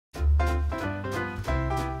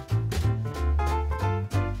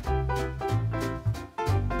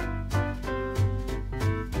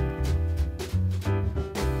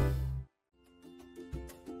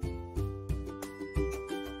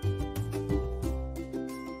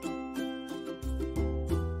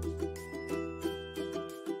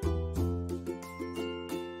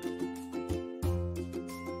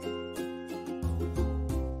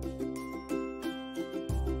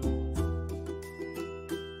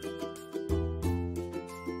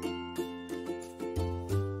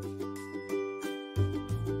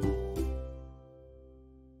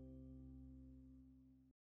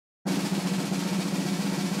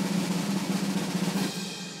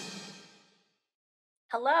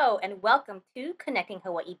Hello and welcome to Connecting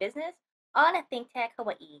Hawaii Business on ThinkTech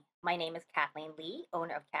Hawaii. My name is Kathleen Lee,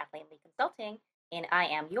 owner of Kathleen Lee Consulting, and I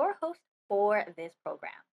am your host for this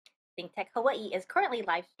program. ThinkTech Hawaii is currently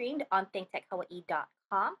live streamed on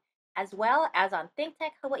thinktechhawaii.com as well as on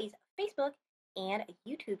ThinkTech Hawaii's Facebook and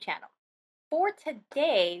YouTube channel. For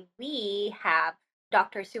today, we have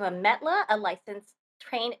Dr. Suma Metla, a licensed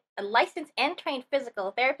and trained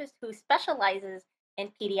physical therapist who specializes in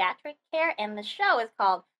pediatric care, and the show is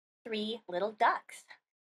called Three Little Ducks.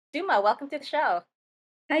 Suma, welcome to the show.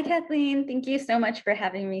 Hi, Kathleen. Thank you so much for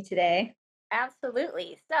having me today.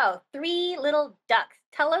 Absolutely. So, Three Little Ducks,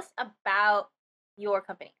 tell us about your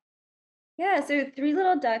company. Yeah, so Three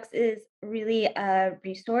Little Ducks is really a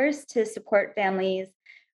resource to support families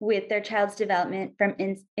with their child's development from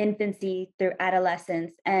infancy through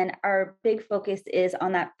adolescence. And our big focus is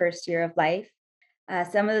on that first year of life.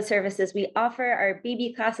 Some of the services we offer are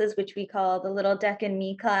baby classes, which we call the Little Duck and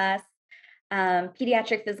Me class,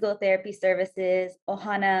 pediatric physical therapy services,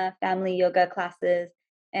 Ohana family yoga classes,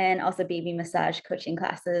 and also baby massage coaching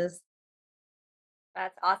classes.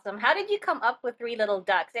 That's awesome. How did you come up with Three Little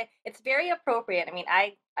Ducks? It's very appropriate. I mean,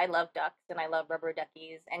 I love ducks and I love rubber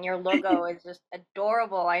duckies, and your logo is just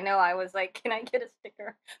adorable. I know. I was like, can I get a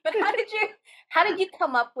sticker? But how did you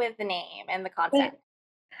come up with the name and the concept? But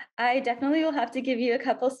I definitely will have to give you a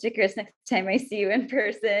couple stickers next time I see you in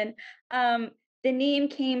person. Um, the name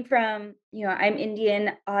came from, I'm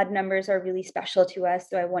Indian, odd numbers are really special to us.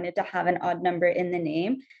 So I wanted to have an odd number in the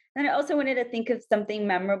name. And I also wanted to think of something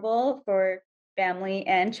memorable for family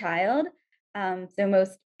and child. So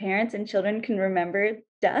most parents and children can remember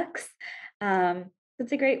ducks.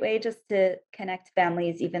 It's a great way just to connect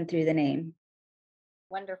families even through the name.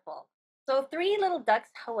 Wonderful. So, Three Little Ducks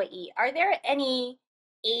Hawaii, are there any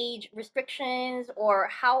age restrictions, or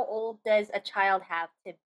how old does a child have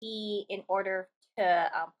to be in order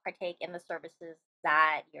to partake in the services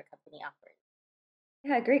that your company offers?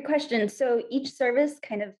 Yeah, great question. So each service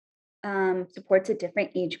kind of supports a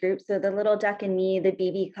different age group. So the Little Duck and Me, the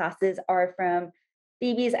baby classes are from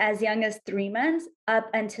babies as young as 3 months up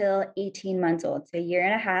until 18 months old, so a year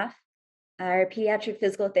and a half. Our pediatric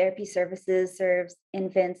physical therapy services serves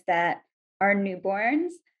infants that are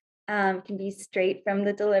newborns, can be straight from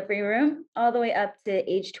the delivery room all the way up to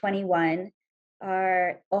age 21.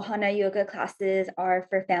 Our Ohana yoga classes are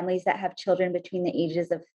for families that have children between the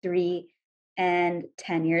ages of 3 and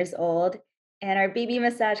 10 years old. And our baby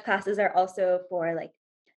massage classes are also for like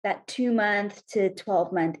that 2 month to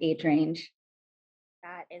 12-month age range.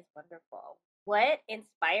 That is wonderful. What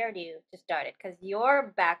inspired you to start it? Because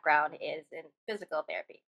your background is in physical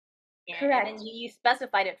therapy. And then Correct. you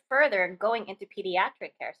specified it further going into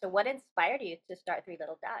pediatric care. So, what inspired you to start Three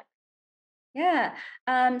Little Ducks? Yeah.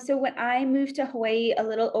 So when I moved to Hawaii a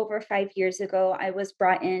little over 5 years ago, I was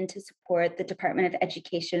brought in to support the Department of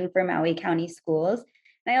Education for Maui County Schools.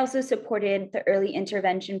 And I also supported the early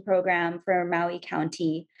intervention program for Maui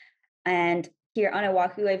County. And here on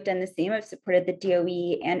Oahu, I've done the same. I've supported the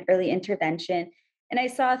DOE and early intervention. And I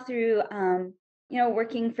saw through,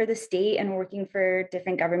 working for the state and working for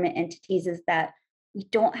different government entities is that we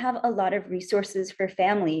don't have a lot of resources for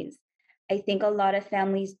families. I think a lot of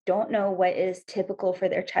families don't know what is typical for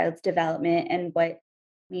their child's development and what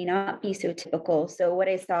may not be so typical. So, what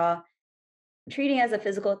I saw treating as a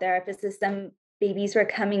physical therapist is some babies were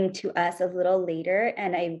coming to us a little later.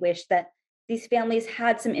 And I wish that these families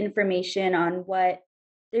had some information on what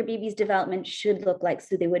their baby's development should look like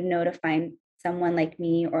so they would know to find someone like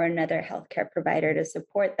me or another healthcare provider to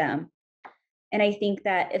support them. And I think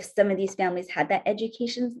that if some of these families had that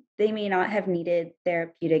education, they may not have needed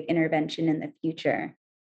therapeutic intervention in the future.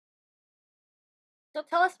 So,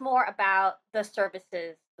 tell us more about the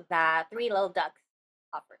services that Three Little Ducks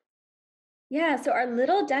offers. Yeah, so our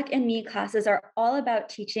Little Duck and Me classes are all about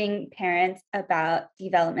teaching parents about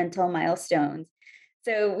developmental milestones.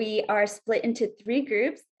 So we are split into three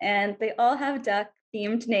groups and they all have duck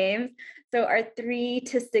themed names. So our 3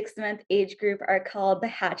 to 6 month age group are called the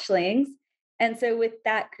hatchlings. And so with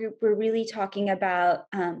that group, we're really talking about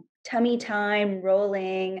tummy time,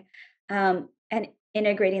 rolling, and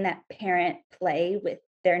integrating that parent play with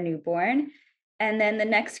their newborn. And then the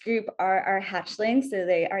next group are our hatchlings. So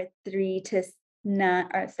they are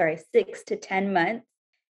 6 to 10 months.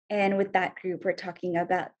 And with that group, we're talking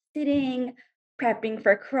about sitting, prepping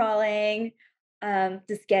for crawling,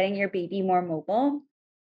 just getting your baby more mobile.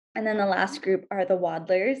 And then the last group are the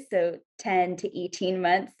waddlers, so 10 to 18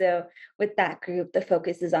 months. So with that group, the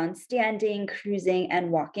focus is on standing, cruising,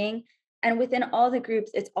 and walking. And within all the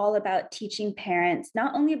groups, it's all about teaching parents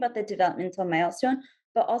not only about the developmental milestone,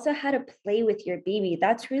 but also how to play with your baby.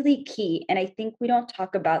 That's really key. And I think we don't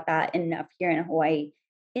talk about that enough here in Hawaii.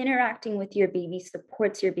 Interacting with your baby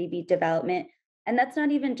supports your baby development. And that's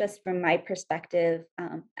not even just from my perspective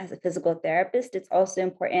as a physical therapist, it's also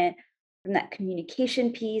important from that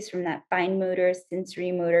communication piece, from that fine motor,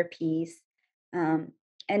 sensory motor piece, um,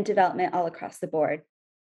 and development all across the board.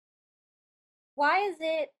 Why is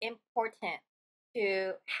it important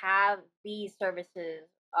to have these services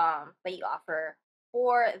that you offer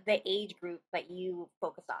for the age group that you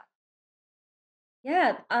focus on?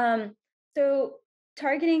 Yeah. So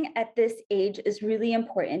targeting at this age is really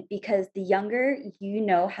important because the younger you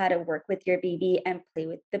know how to work with your baby and play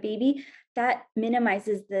with the baby, that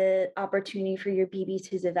minimizes the opportunity for your baby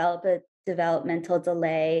to develop a developmental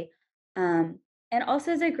delay. Um, and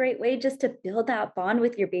also is a great way just to build that bond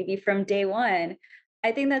with your baby from day one.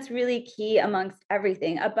 I think that's really key amongst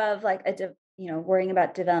everything above like worrying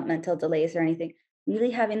about developmental delays or anything.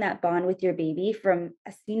 Really having that bond with your baby from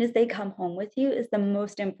as soon as they come home with you is the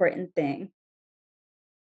most important thing.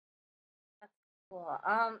 That's cool.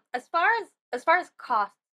 As far as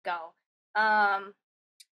costs go, um,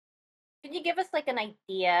 could you give us like an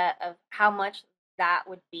idea of how much that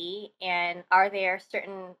would be? And are there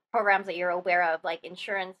certain programs that you're aware of, like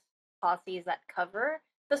insurance policies that cover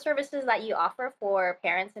the services that you offer for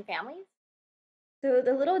parents and families? So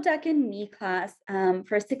the Little Duck and Me class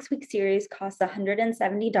for a 6 week series costs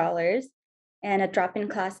 $170 and a drop-in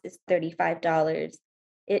class is $35.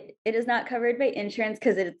 It is not covered by insurance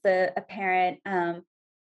because it's a parent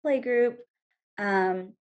play group.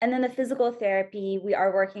 And then the physical therapy, we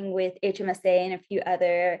are working with HMSA and a few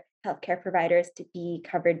other healthcare providers to be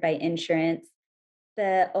covered by insurance.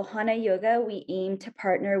 The Ohana Yoga, we aim to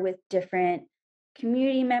partner with different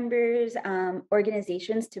community members,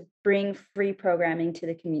 organizations to bring free programming to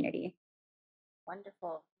the community.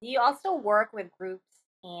 Wonderful. Do you also work with groups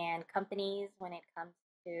and companies when it comes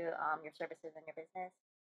to your services and your business?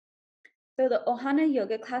 So the Ohana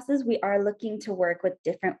Yoga classes, we are looking to work with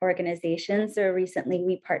different organizations. So recently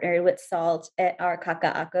we partnered with SALT at our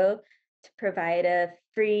Kaka'ako to provide a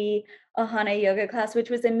free Ohana Yoga class, which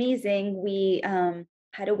was amazing. We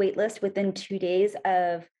had a wait list within 2 days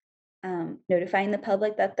of notifying the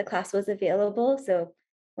public that the class was available. So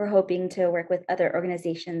we're hoping to work with other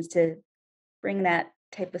organizations to bring that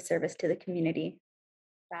type of service to the community.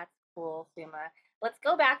 That's cool, Suma. Let's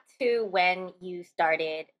go back to when you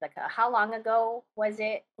started. Like, how long ago was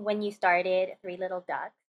it when you started Three Little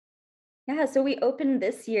Ducks? Yeah, so we opened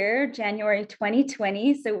this year, January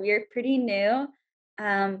 2020, so we're pretty new,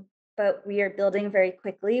 but we are building very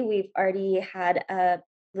quickly. We've already had a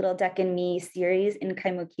Little Duck and Me series in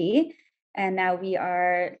Kaimuki, and now we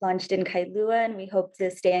are launched in Kailua, and we hope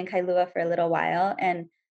to stay in Kailua for a little while and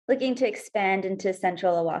looking to expand into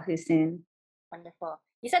Central Oahu soon. Wonderful.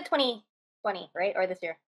 You said 2020, right? Or this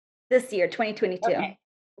year? This year, 2022. Okay.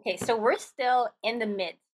 Okay, so we're still in the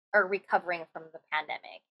midst or recovering from the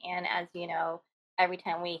pandemic. And as you know, every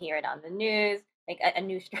time we hear it on the news, like a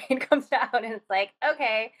new strain comes out and it's like,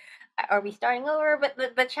 okay, are we starting over?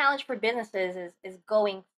 But the challenge for businesses is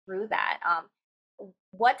going through that.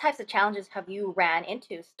 What types of challenges have you ran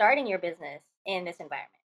into starting your business in this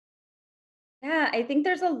environment? Yeah, I think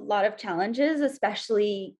there's a lot of challenges,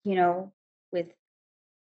 especially, with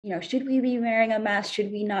should we be wearing a mask?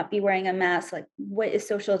 Should we not be wearing a mask? Like, what is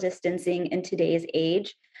social distancing in today's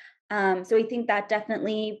age? So I think that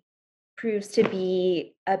definitely proves to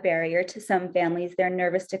be a barrier to some families. They're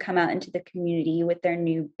nervous to come out into the community with their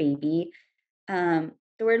new baby. So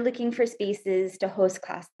we're looking for spaces to host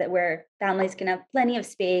class that where families can have plenty of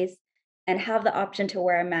space and have the option to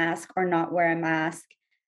wear a mask or not wear a mask.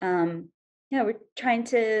 Um, yeah, we're trying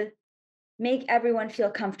to make everyone feel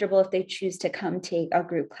comfortable if they choose to come take a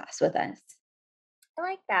group class with us. I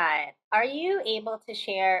like that. Are you able to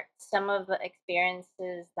share some of the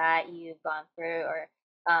experiences that you've gone through or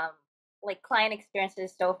um, like client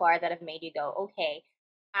experiences so far that have made you go, okay,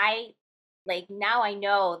 I like now I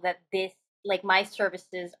know that this like my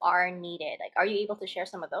services are needed. Like, are you able to share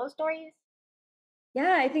some of those stories?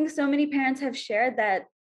 Yeah, I think so many parents have shared that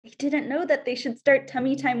they didn't know that they should start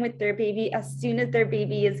tummy time with their baby as soon as their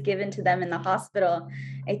baby is given to them in the hospital.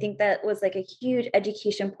 I think that was like a huge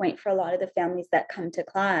education point for a lot of the families that come to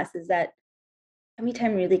class is that tummy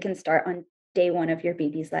time really can start on day one of your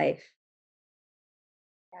baby's life.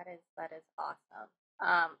 That is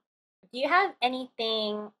awesome. Do you have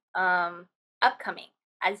anything upcoming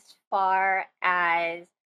as far as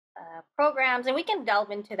programs? And we can delve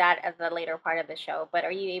into that at the later part of the show. But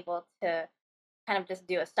are you able to kind of just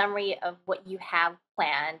do a summary of what you have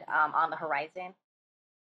planned on the horizon?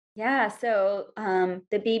 Yeah, so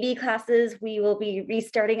the baby classes, we will be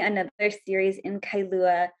restarting another series in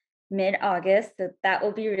Kailua mid-August. So that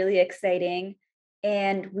will be really exciting.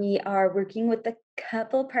 And we are working with a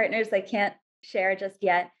couple partners I can't share just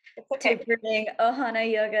yet It's to okay. bring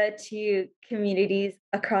Ohana Yoga to communities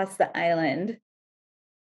across the island.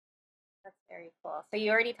 That's very cool. So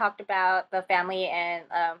you already talked about the family and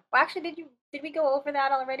well actually did we go over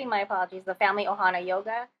that already? My apologies. The family Ohana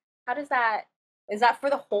yoga. How does that is that for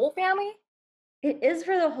the whole family? It is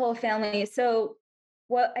for the whole family. So,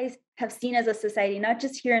 what have seen as a society, not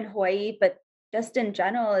just here in Hawaii, but just in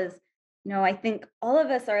general, is, I think all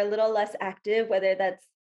of us are a little less active, whether that's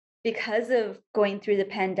because of going through the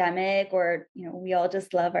pandemic or, we all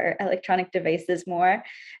just love our electronic devices more.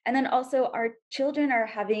 And then also, our children are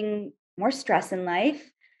having more stress in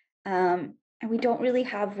life. And we don't really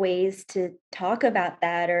have ways to talk about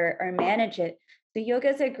that or manage it. So yoga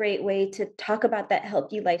is a great way to talk about that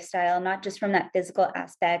healthy lifestyle, not just from that physical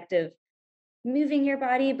aspect of moving your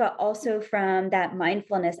body, but also from that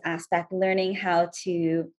mindfulness aspect, learning how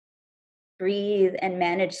to breathe and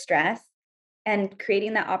manage stress. And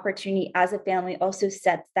creating that opportunity as a family also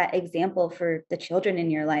sets that example for the children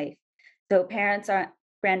in your life. So parents are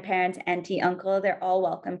grandparents, auntie, uncle, they're all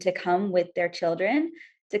welcome to come with their children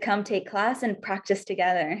to come take class and practice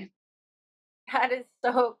together. That is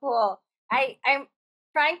so cool. I'm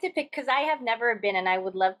trying to pick because I have never been and I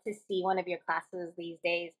would love to see one of your classes these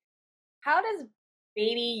days. How does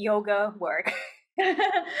baby yoga work?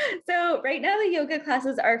 So right now the yoga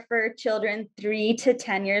classes are for children 3 to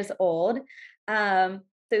 10 years old. So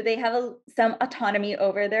they have some autonomy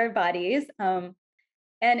over their bodies. And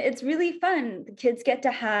it's really fun. The kids get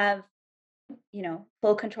to have,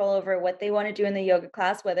 full control over what they want to do in the yoga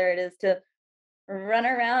class, whether it is to run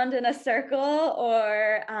around in a circle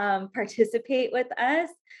or participate with us.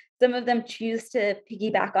 Some of them choose to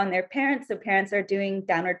piggyback on their parents. So parents are doing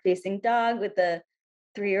downward facing dog with the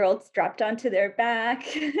 3-year-old strapped onto their back.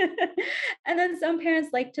 And then some parents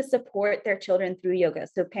like to support their children through yoga.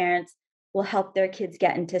 So parents will help their kids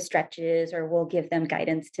get into stretches or will give them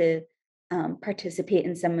guidance to participate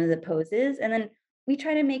in some of the poses. And then we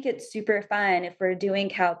try to make it super fun. If we're doing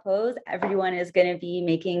cow pose, everyone is going to be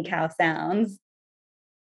making cow sounds.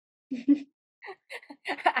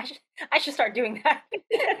 I should I should start doing that.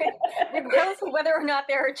 Regardless of whether or not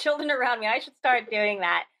there are children around me, I should start doing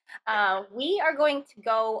that. We are going to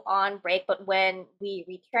go on break, but when we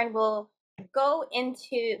return, we'll go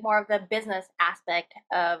into more of the business aspect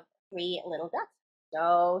of Three Little Ducks.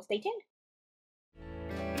 So stay tuned.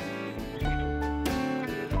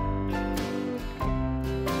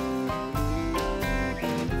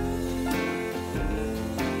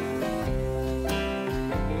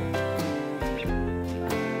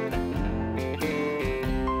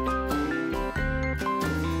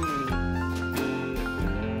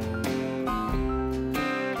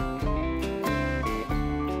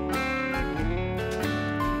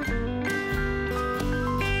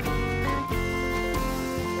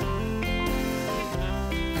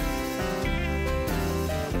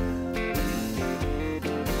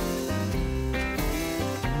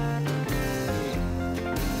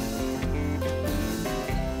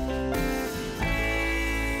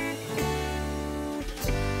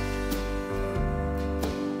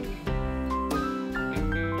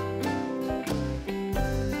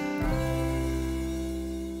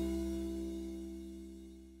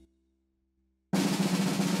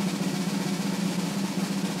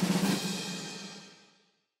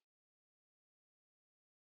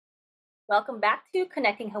 Welcome back to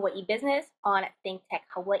Connecting Hawaii Business on ThinkTech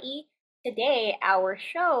Hawaii. Today, our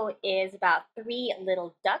show is about Three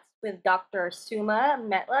Little Ducks with Dr. Suma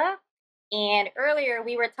Metla. And earlier,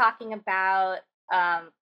 we were talking about um,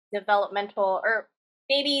 developmental or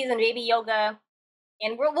babies and baby yoga,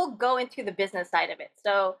 and we'll go into the business side of it.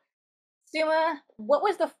 So, Suma, what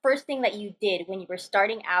was the first thing that you did when you were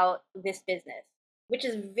starting out this business? Which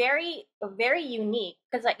is very unique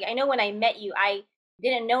because I know when I met you, I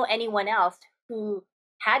didn't know anyone else who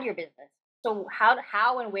had your business. So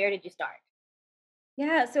how and where did you start?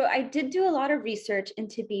 Yeah, so I did do a lot of research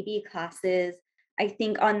into BB classes. I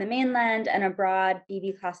think on the mainland and abroad,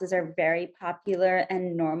 BB classes are very popular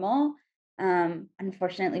and normal.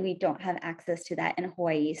 Unfortunately, we don't have access to that in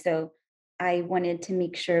Hawaii. So I wanted to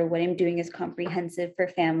make sure what I'm doing is comprehensive for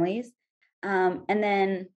families. And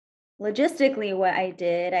then logistically, what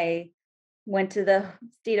I went to the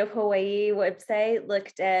state of Hawaii website,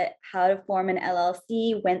 looked at how to form an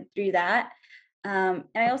LLC, went through that. And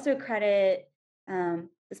I also credit the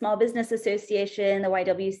Small Business Association, the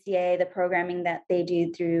YWCA, the programming that they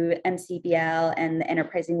do through MCBL and the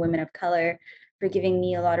Enterprising Women of Color for giving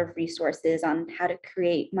me a lot of resources on how to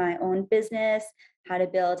create my own business, how to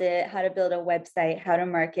build it, how to build a website, how to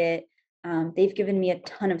market. They've given me a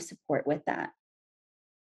ton of support with that.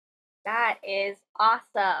 That is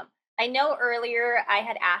awesome. I know earlier I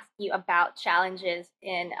had asked you about challenges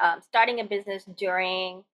in starting a business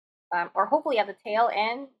during, or hopefully at the tail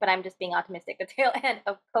end, but I'm just being optimistic, the tail end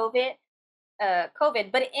of COVID.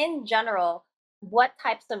 But in general, what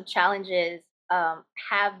types of challenges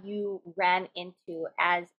have you ran into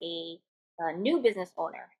as a new business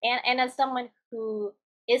owner and as someone who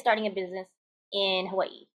is starting a business in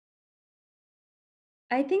Hawaii?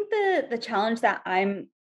 I think the challenge that I'm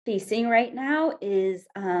facing right now is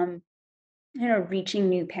reaching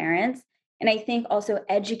new parents. And I think also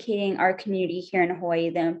educating our community here in Hawaii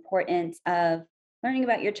the importance of learning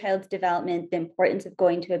about your child's development, the importance of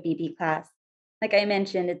going to a BB class. Like I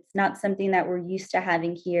mentioned, it's not something that we're used to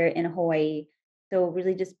having here in Hawaii. So,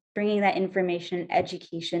 really, just bringing that information,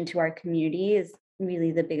 education to our community is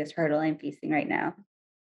really the biggest hurdle I'm facing right now.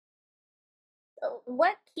 So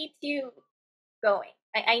what keeps you going?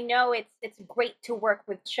 I know it's great to work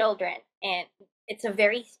with children and it's a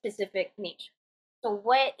very specific niche. So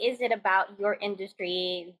what is it about your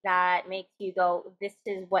industry that makes you go, this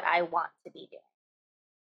is what I want to be doing?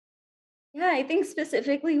 Yeah, I think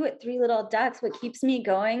specifically with Three Little Ducks, what keeps me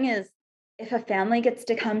going is if a family gets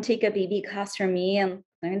to come take a baby class from me and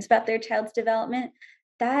learns about their child's development,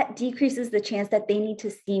 that decreases the chance that they need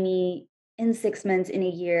to see me in 6 months, in a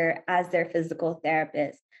year as their physical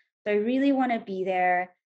therapist. So I really want to be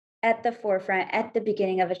there at the forefront, at the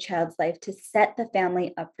beginning of a child's life to set the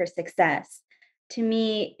family up for success. To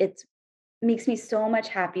me, it's makes me so much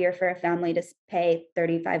happier for a family to pay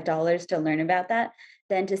 $35 to learn about that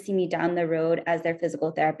than to see me down the road as their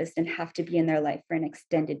physical therapist and have to be in their life for an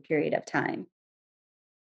extended period of time.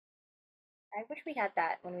 I wish we had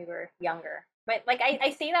that when we were younger. But like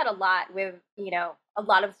I say that a lot with, a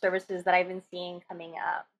lot of services that I've been seeing coming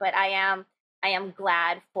up. But I am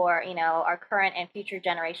glad for, our current and future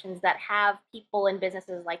generations that have people in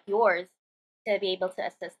businesses like yours to be able to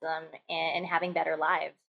assist them in having better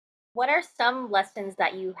lives. What are some lessons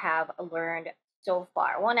that you have learned so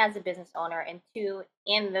far? One as a business owner and two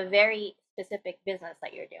in the very specific business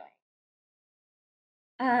that you're doing.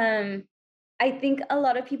 Um, I think a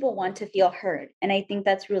lot of people want to feel heard. And I think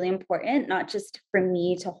that's really important, not just for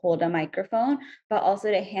me to hold a microphone, but also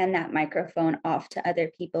to hand that microphone off to other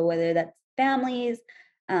people, whether that's families,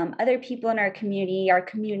 other people in our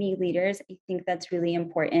community leaders. I think that's really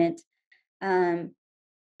important. Um,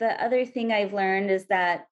 the other thing I've learned is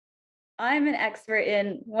that I'm an expert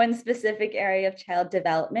in one specific area of child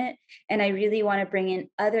development, and I really want to bring in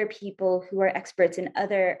other people who are experts in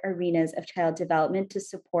other arenas of child development to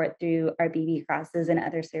support through our BB classes and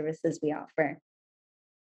other services we offer.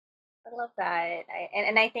 I love that.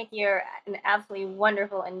 And I think you're an absolutely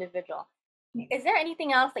wonderful individual. Is there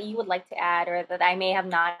anything else that you would like to add or that I may have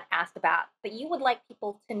not asked about that you would like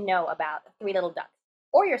people to know about Three Little Ducks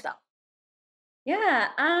or yourself? Yeah,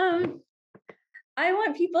 I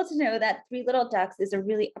want people to know that Three Little Ducks is a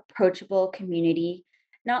really approachable community.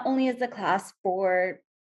 Not only is the class for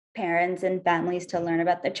parents and families to learn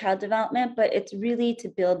about their child development, but it's really to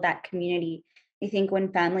build that community. I think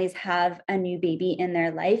when families have a new baby in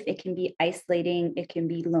their life, it can be isolating, it can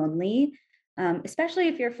be lonely, especially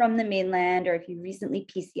if you're from the mainland or if you recently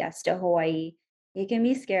PCS to Hawaii. It can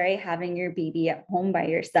be scary having your baby at home by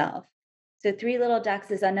yourself. So, Three Little Ducks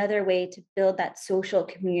is another way to build that social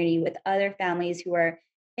community with other families who are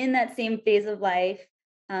in that same phase of life,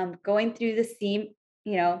 going through the same,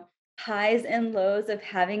 you know, highs and lows of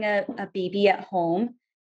having a baby at home.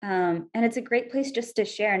 And it's a great place just to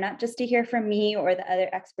share, not just to hear from me or the other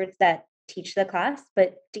experts that teach the class,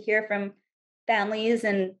 but to hear from families.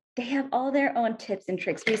 And they have all their own tips and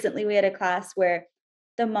tricks. Recently, we had a class where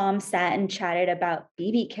the mom sat and chatted about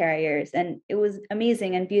baby carriers, and it was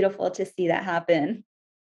amazing and beautiful to see that happen.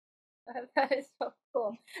 That is so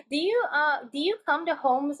cool. Do you come to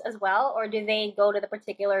homes as well, or do they go to the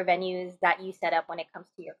particular venues that you set up when it comes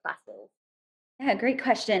to your classes? Yeah, great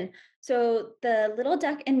question. So the Little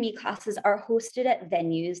Duck and Me classes are hosted at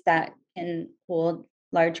venues that can hold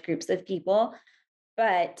large groups of people,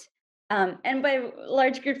 but and by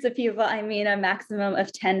large groups of people, I mean a maximum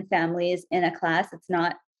of 10 families in a class. It's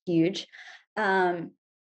not huge. Um,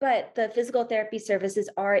 but the physical therapy services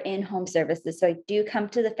are in-home services. So I do come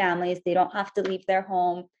to the families. They don't have to leave their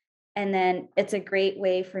home. And then it's a great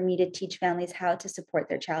way for me to teach families how to support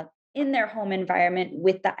their child in their home environment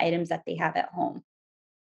with the items that they have at home.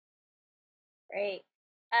 Great.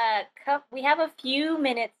 We have a few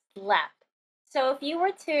minutes left. So if you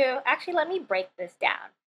were to actually let me break this down.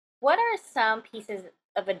 what are some pieces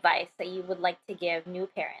of advice that you would like to give new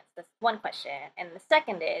parents? That's one question. And the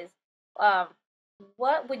second is, um,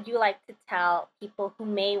 what would you like to tell people who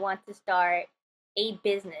may want to start a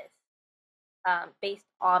business based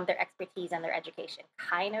on their expertise and their education?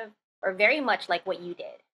 Kind of, or very much like what you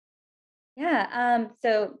did. Yeah.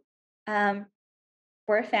 Um,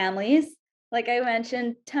 for families, like I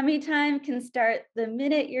mentioned, tummy time can start the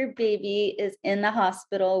minute your baby is in the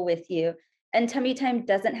hospital with you. And tummy time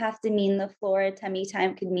doesn't have to mean the floor. Tummy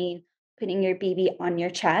time could mean putting your baby on your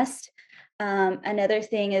chest. Another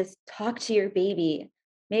thing is talk to your baby.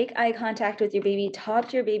 Make eye contact with your baby. Talk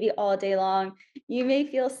to your baby all day long. You may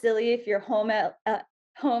feel silly if you're home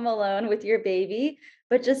alone with your baby,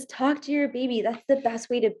 but just talk to your baby. That's the best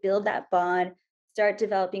way to build that bond. Start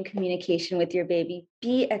developing communication with your baby.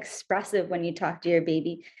 Be expressive when you talk to your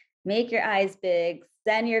baby. Make your eyes big.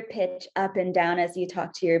 Send your pitch up and down as you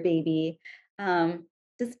talk to your baby. Um,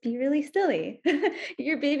 just be really silly.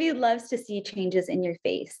 Your baby loves to see changes in your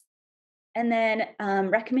face. And then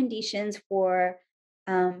recommendations for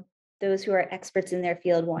um, those who are experts in their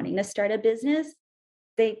field wanting to start a business,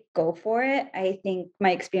 they go for it. I think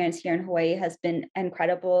my experience here in Hawaii has been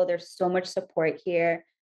incredible. There's so much support here.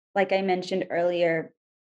 Like I mentioned earlier,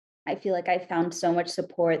 I feel like I found so much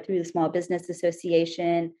support through the Small Business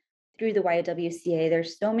Association, through the YWCA.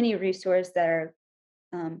 There's so many resources that are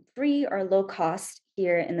free or low cost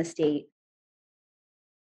here in the state.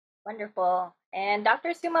 Wonderful. And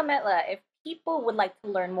Dr. Suma Metla, if people would like to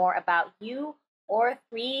learn more about you or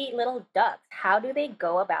Three Little Ducks, how do they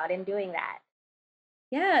go about in doing that?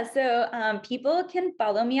 Yeah, so people can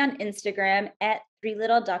follow me on Instagram at Three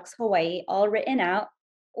Little Ducks Hawaii, all written out,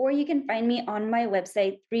 or you can find me on my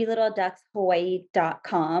website,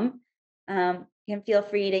 threelittleduckshawaii.com. You can feel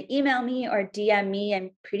free to email me or DM me.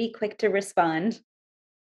 I'm pretty quick to respond.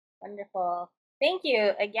 Wonderful. Thank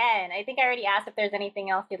you again. I think I already asked if there's anything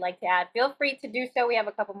else you'd like to add. Feel free to do so. We have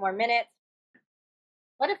a couple more minutes.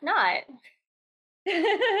 What if not?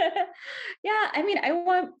 Yeah, I mean, I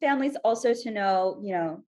want families also to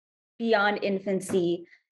know, beyond infancy,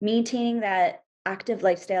 maintaining that active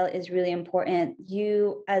lifestyle is really important.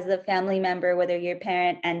 You, as a family member, whether you're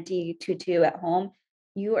parent, auntie, tutu at home,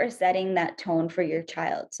 you are setting that tone for your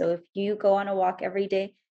child. So if you go on a walk every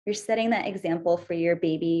day, you're setting that example for your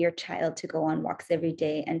baby, your child to go on walks every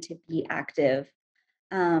day and to be active.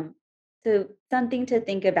 Um, so something to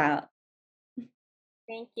think about.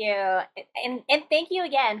 Thank you. And thank you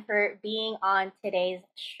again for being on today's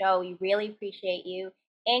show. We really appreciate you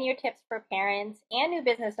and your tips for parents and new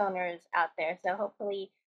business owners out there. So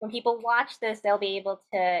hopefully when people watch this, they'll be able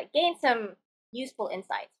to gain some useful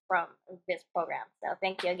insights from this program. So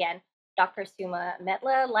thank you again, Dr. Suma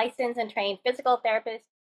Metla, licensed and trained physical therapist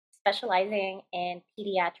specializing in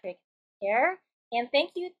pediatric care. And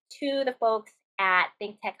thank you to the folks at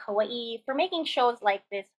ThinkTech Hawaii for making shows like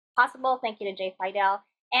this possible. Thank you to Jay Fidel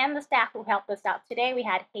and the staff who helped us out today. We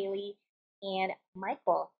had Haley and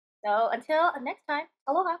Michael. So until next time,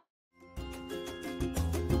 aloha.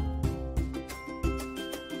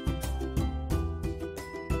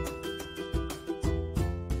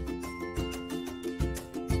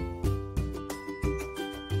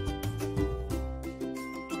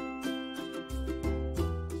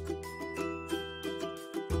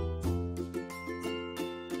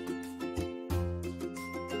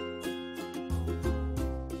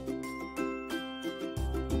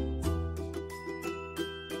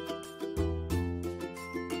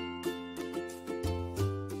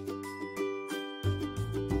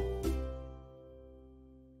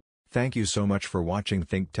 Thank you so much for watching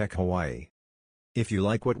ThinkTech Hawaii. If you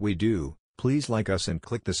like what we do, please like us and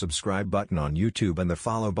click the subscribe button on YouTube and the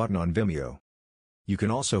follow button on Vimeo. You can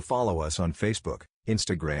also follow us on Facebook,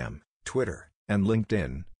 Instagram, Twitter, and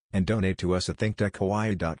LinkedIn, and donate to us at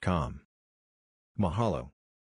thinktechhawaii.com. Mahalo.